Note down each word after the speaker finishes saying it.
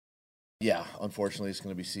Yeah, unfortunately, it's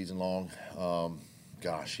going to be season long.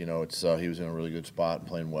 It's he was in a really good spot,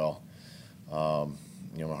 playing well.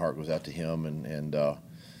 My heart goes out to him, and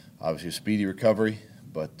obviously a speedy recovery.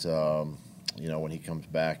 But when he comes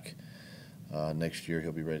back next year,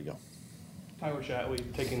 he'll be ready to go. Tyler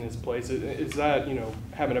Shatley taking his place, is that,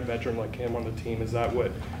 having a veteran like him on the team, is that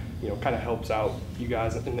what, kind of helps out you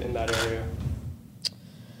guys in that area?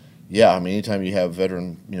 Yeah, I mean, anytime you have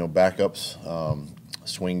veteran, backups,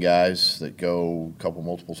 swing guys that go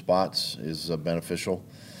multiple spots is beneficial.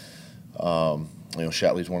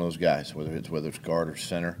 Shatley's one of those guys, whether it's guard or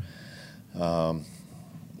center.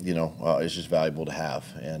 It's just valuable to have.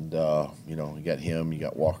 And, you got him, you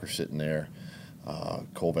got Walker sitting there.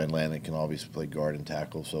 Cole Van Lannon can obviously play guard and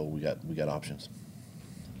tackle, so we got options.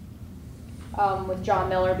 With John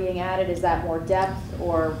Miller being added, is that more depth,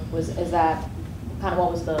 or is that kind of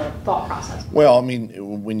what was the thought process? Well, I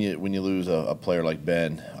mean, when you lose a player like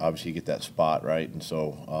Ben, obviously you get that spot, right? And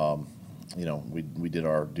so, we did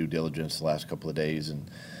our due diligence the last couple of days and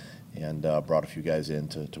brought a few guys in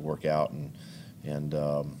to work out and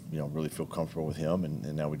really feel comfortable with him.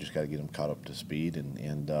 And now we just got to get him caught up to speed,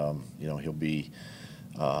 and he'll be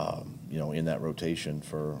in that rotation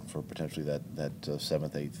for potentially that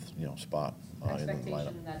seventh, eighth spot in the lineup.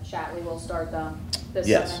 Expectation that Shatley will start this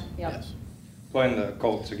Yes. season? Yep. Yes. Playing the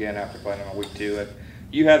Colts again after playing on week 2. Have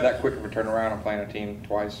you had that quick of a turnaround on playing a team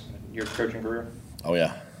twice in your coaching career? Oh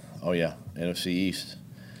yeah. NFC East.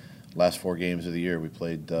 Last 4 games of the year, we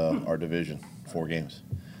played our division 4 games,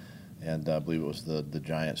 and I believe it was the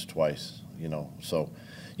Giants twice. So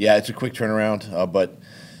yeah, it's a quick turnaround, but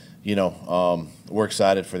we're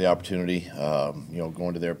excited for the opportunity.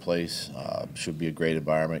 Going to their place should be a great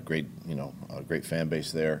environment, a great fan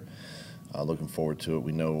base there. Looking forward to it.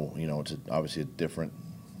 We know, it's obviously it's going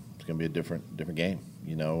to be a different game,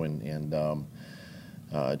 and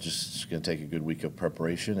just going to take a good week of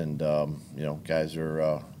preparation, and guys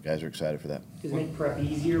are excited for that. Does it make prep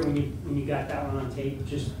easier when you got that one on tape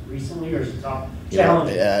just recently, or is it tough?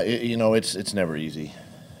 Challenging? Yeah, it's never easy.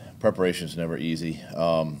 Preparation's never easy.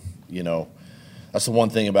 That's the one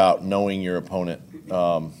thing about knowing your opponent.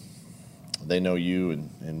 They know you,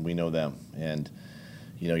 and we know them, and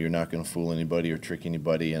you're not going to fool anybody or trick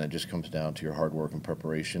anybody, and it just comes down to your hard work and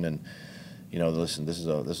preparation. And listen, this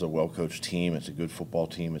is a well-coached team. It's a good football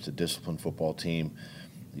team. It's a disciplined football team.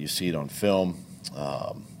 You see it on film,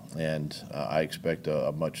 and I expect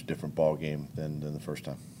a much different ball game than the first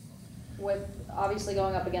time. With obviously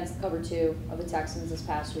going up against the cover 2 of the Texans this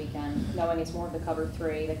past weekend, knowing it's more of the cover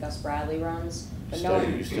 3 that Gus Bradley runs, but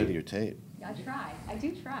You study your tape. I try. I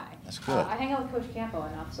do try. That's good. I hang out with Coach Campo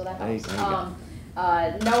enough, so that There you helps.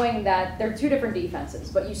 go. Knowing that they're 2 different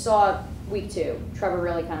defenses, but you saw week 2, Trevor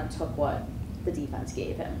really kind of took what the defense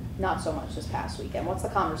gave him, not so much this past weekend. What's the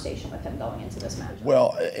conversation with him going into this match?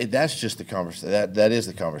 Well, that's just the conversation. That is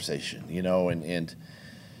the conversation, and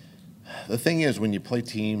the thing is, when you play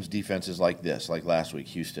defenses like this, like last week,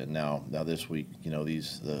 Houston, now this week,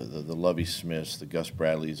 the Lovie Smiths, the Gus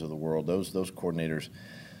Bradleys of the world, those coordinators,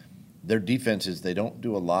 their defenses, they don't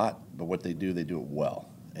do a lot, but what they do it well,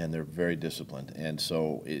 and they're very disciplined. And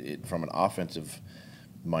so, from an offensive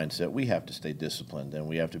mindset, we have to stay disciplined, and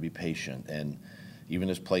we have to be patient. And even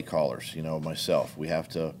as play callers, myself, we have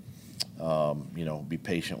to, be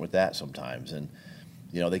patient with that sometimes. And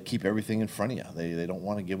they keep everything in front of you. They don't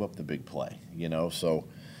want to give up the big play. So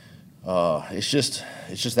it's just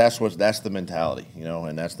that's the mentality.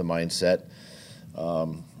 And that's the mindset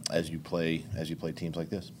as you play teams like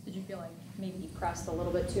this. Did you feel like maybe he pressed a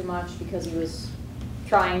little bit too much because he was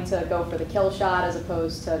trying to go for the kill shot as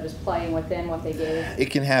opposed to just playing within what they gave?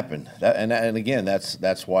 It can happen. And again,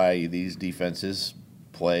 that's why these defenses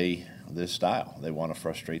play this style. They want to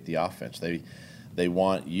frustrate the offense. They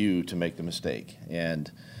want you to make the mistake.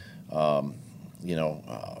 And,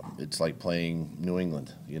 it's like playing New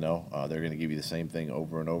England. They're going to give you the same thing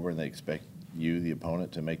over and over, and they expect you, the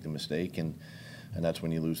opponent, to make the mistake. And that's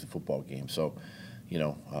when you lose the football game. So,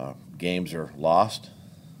 games are lost,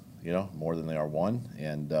 more than they are won.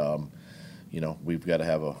 And, we've got to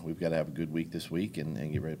have a good week this week and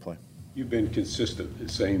get ready to play. You've been consistent in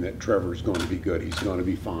saying that Trevor's going to be good. He's going to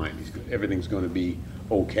be fine. Everything's going to be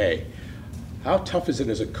okay. How tough is it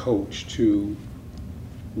as a coach to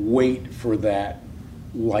wait for that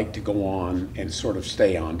light to go on and sort of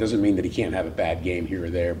stay on? Doesn't mean that he can't have a bad game here or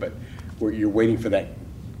there, but where you're waiting for that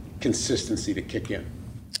consistency to kick in.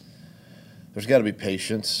 There's got to be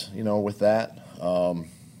patience, with that.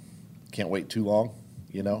 Can't wait too long,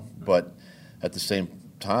 But at the same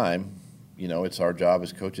time, it's our job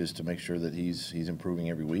as coaches to make sure that he's improving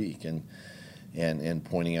every week and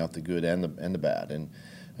pointing out the good and the bad. And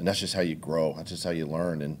and that's just how you grow. That's just how you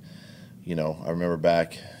learn. And I remember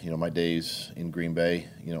back, my days in Green Bay,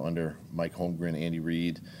 under Mike Holmgren, Andy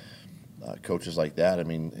Reid, coaches like that. I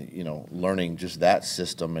mean, learning just that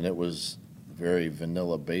system, and it was very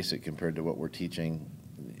vanilla basic compared to what we're teaching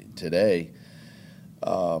today.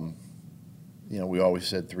 We always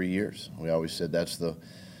said 3 years. We always said that's the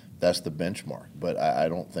benchmark. But I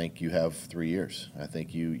don't think you have 3 years. I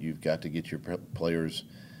think you've got to get your players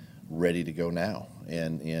ready to go now.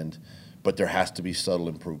 But there has to be subtle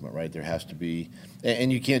improvement, right? There has to be,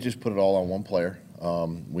 and you can't just put it all on one player.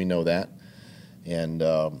 We know that, and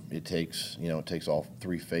it takes all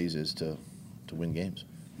 3 phases to win games.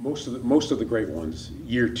 Most of the great ones,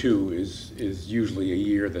 year 2 is usually a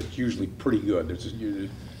year that's usually pretty good. There's a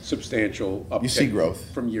substantial uptake. You see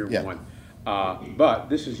growth from year 1. But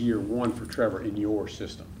this is year 1 for Trevor in your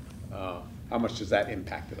system. How much does that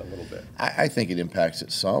impact it a little bit? I think it impacts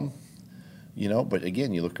it some, but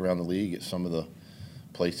again, you look around the league at some of the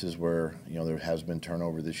places where, there has been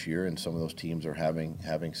turnover this year, and some of those teams are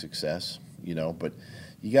having success, but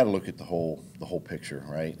you got to look at the whole picture,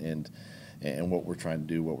 right? And what we're trying to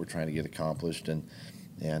do, what we're trying to get accomplished, and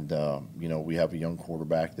we have a young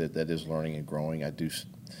quarterback that is learning and growing. I do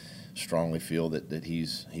strongly feel that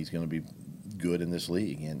he's going to be good in this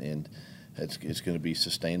league, and it's going to be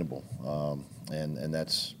sustainable, and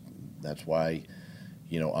that's why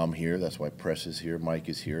I'm here. That's why Press is here, Mike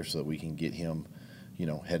is here, so that we can get him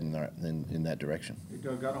heading in that direction.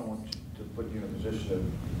 Doug, I don't want to put you in a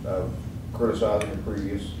position of criticizing the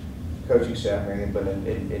previous coaching staff or anything, but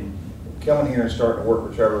in coming here and starting to work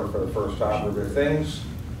with Trevor for the first time, were there things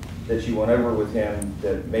that you went over with him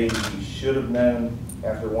that maybe he should have known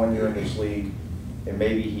after 1 year in this league, and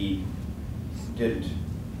maybe he didn't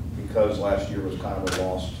because last year was kind of a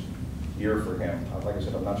lost year for him? Like I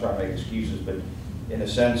said, I'm not trying to make excuses, but in a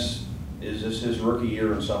sense, is this his rookie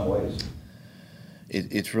year in some ways?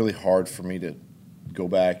 It's really hard for me to go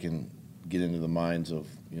back and get into the minds of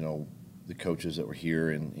the coaches that were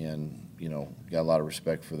here, and got a lot of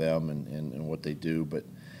respect for them and what they do. But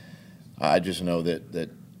I just know that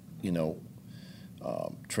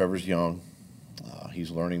Trevor's young, he's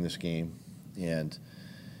learning this game, and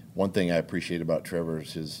one thing I appreciate about Trevor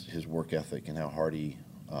is his work ethic and how hard he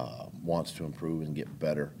wants to improve and get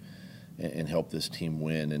better and help this team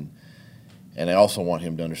win. And I also want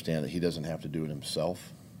him to understand that he doesn't have to do it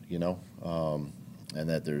himself, and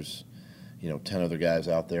that there's 10 other guys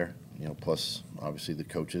out there, plus obviously the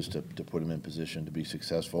coaches to put him in position to be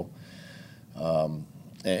successful.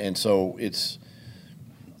 And so it's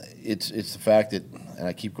the fact that, and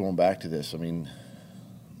I keep going back to this, I mean,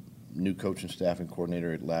 new coaching staff and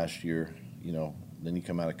coordinator last year, then you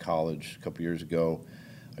come out of college a couple years ago,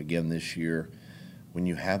 again this year. When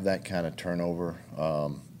you have that kind of turnover,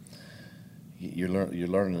 you're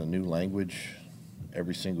learning a new language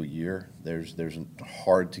every single year. There's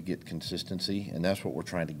hard to get consistency, and that's what we're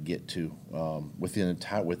trying to get to with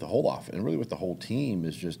the whole offense, and really with the whole team,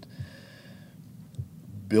 is just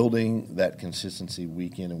building that consistency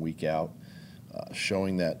week in and week out,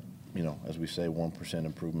 showing that as we say, 1%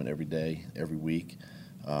 improvement every day, every week,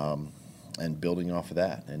 and building off of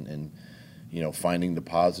that, and finding the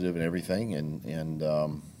positive in everything, and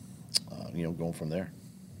going from there.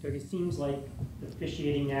 Doug, it seems like the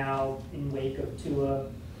officiating now in wake of Tua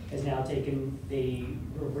has now taken, they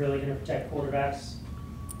were really going to protect quarterbacks.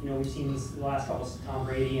 We've seen this the last couple of Tom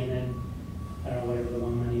Brady, and then, I don't know, whatever the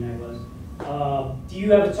one Monday night was. Do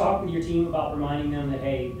you have a talk with your team about reminding them that,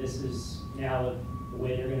 hey, this is now the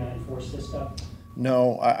way they're going to enforce this stuff?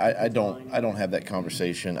 No, I don't have that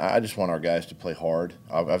conversation. I just want our guys to play hard.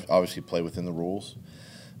 Obviously play within the rules,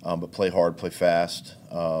 but play hard, play fast.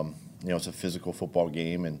 It's a physical football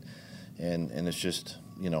game, and it's just,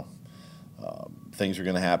 things are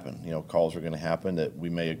going to happen. Calls are going to happen that we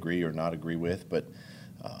may agree or not agree with, but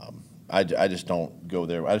I just don't go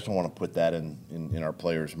there. I just don't want to put that in our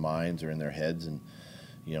players' minds or in their heads, and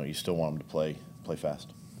you still want them to play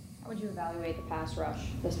fast. How would you evaluate the pass rush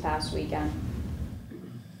this past weekend?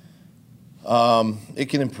 It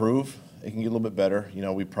can improve. It can get a little bit better.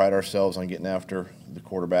 We pride ourselves on getting after the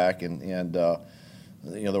quarterback, and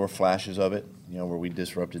there were flashes of it, where we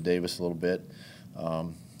disrupted Davis a little bit.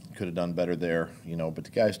 Could have done better there, but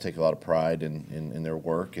the guys take a lot of pride in their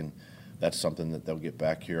work, and that's something that they'll get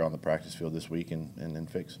back here on the practice field this week and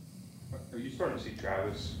fix. Are you starting to see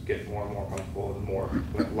Travis get more and more comfortable the more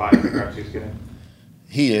live reps he's getting?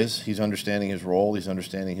 He is. He's understanding his role. He's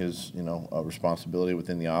understanding his responsibility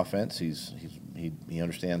within the offense. He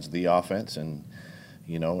understands the offense, and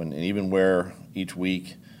and even where each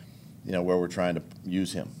week, where we're trying to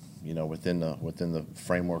use him, within the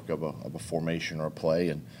framework of a formation or a play,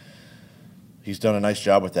 and he's done a nice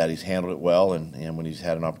job with that. He's handled it well, and when he's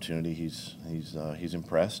had an opportunity, he's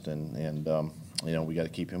impressed, and we got to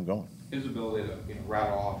keep him going. His ability to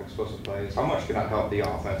rattle off explosive plays, how much can that help the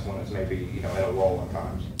offense when it's maybe in a roll at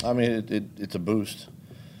times? I mean, it's a boost.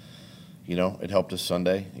 It helped us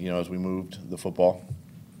Sunday. As we moved the football.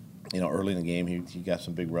 Early in the game, he got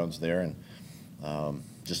some big runs there, and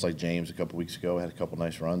just like James a couple weeks ago, had a couple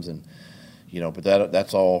nice runs, and but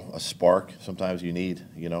that's all a spark. Sometimes you need,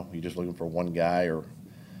 you're just looking for one guy or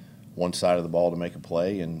one side of the ball to make a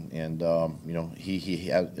play, and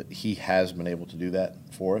he has been able to do that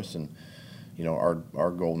for us, and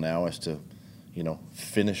our goal now is to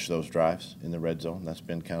finish those drives in the red zone. That's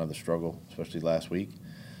been kind of the struggle, especially last week,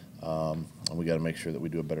 and we got to make sure that we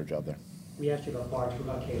do a better job there. We asked you about Barge, what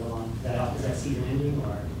about Caleb? Is that season ending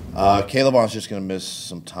or? Caleb's just going to miss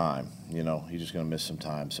some time. He's just going to miss some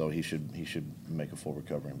time, so he should make a full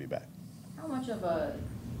recovery and be back. How much of a,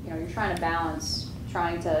 you're trying to balance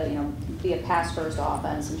trying to, be a pass-first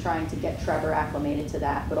offense and trying to get Trevor acclimated to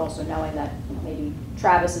that, but also knowing that maybe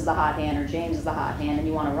Travis is the hot hand or James is the hot hand and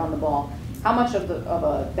you want to run the ball. How much of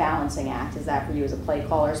a balancing act is that for you as a play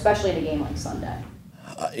caller, especially in a game like Sunday?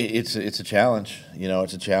 It's a challenge.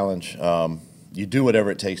 It's a challenge. You do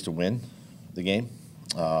whatever it takes to win the game,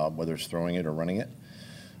 whether it's throwing it or running it.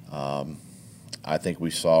 I think we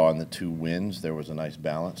saw on the 2 wins there was a nice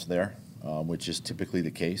balance there, which is typically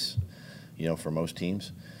the case, for most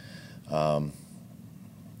teams. And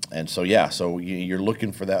so you're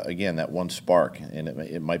looking for that again, that one spark, and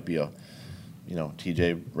it might be a,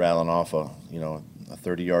 TJ rattling off a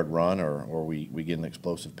 30-yard run, or we get an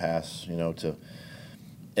explosive pass, to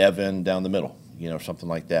Evan down the middle, something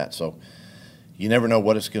like that. So you never know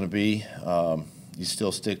what it's going to be. You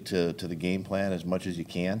still stick to the game plan as much as you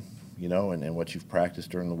can, and what you've practiced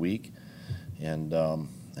during the week. And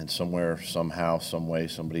somewhere, somehow, some way,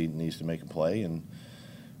 somebody needs to make a play and,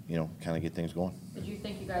 kind of get things going. Did you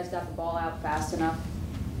think you guys got the ball out fast enough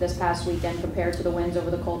this past weekend compared to the wins over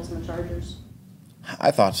the Colts and the Chargers?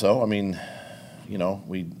 I thought so. I mean,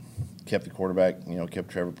 we kept the quarterback, kept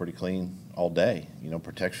Trevor pretty clean all day.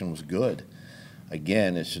 Protection was good.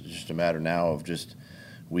 Again, it's just a matter now of just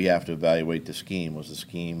we have to evaluate the scheme. Was the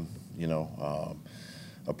scheme,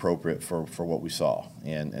 appropriate for what we saw?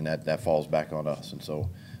 And that falls back on us. And so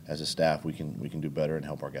as a staff, we can do better and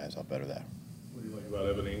help our guys out better there. What do you like about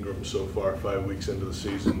Evan Ingram so far, 5 weeks into the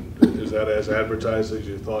season? Is that as advertised as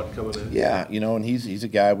you thought coming in? Yeah, and he's a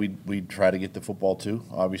guy we try to get the football to,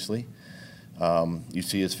 obviously. You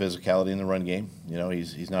see his physicality in the run game.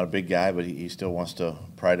 He's not a big guy, but he still wants to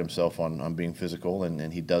pride himself on being physical,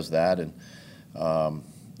 and he does that. And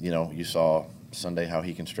you saw Sunday how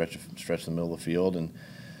he can stretch the middle of the field, and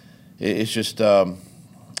it's just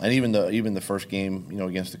and even the first game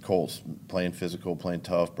against the Colts, playing physical, playing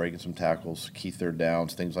tough, breaking some tackles, key third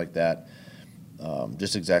downs, things like that.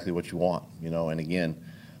 Just exactly what you want, And again,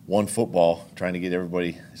 one football, trying to get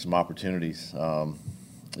everybody some opportunities.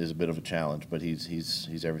 Is a bit of a challenge, but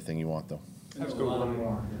he's everything you want, though. Let's go one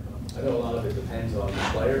more. I know a lot of it depends on the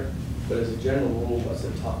player, but as a general rule, what's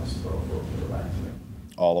the toughest throw for a quarterback to make?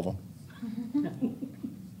 All of them.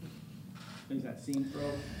 Is that seam throw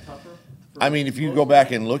tougher? I mean, if you go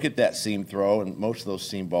back and look at that seam throw, and most of those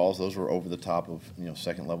seam balls, those were over the top of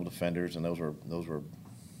second level defenders, and those were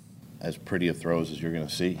as pretty of throws as you're going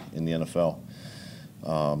to see in the NFL.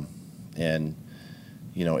 And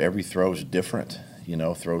every throw is different.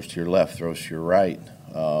 Throws to your left, throws to your right.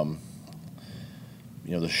 The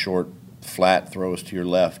short, flat throws to your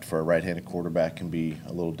left for a right-handed quarterback can be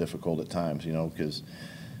a little difficult at times, because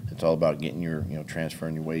it's all about getting your,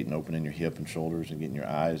 transferring your weight and opening your hip and shoulders and getting your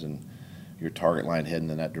eyes and your target line heading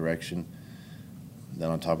in that direction. Then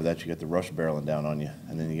on top of that, you got the rush barreling down on you,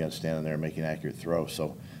 and then you got to stand in there and make an accurate throw.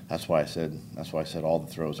 So that's why I said all the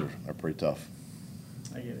throws are pretty tough.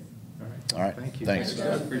 I get it. All right. Thank you. Thanks.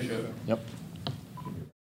 Appreciate it. Yep.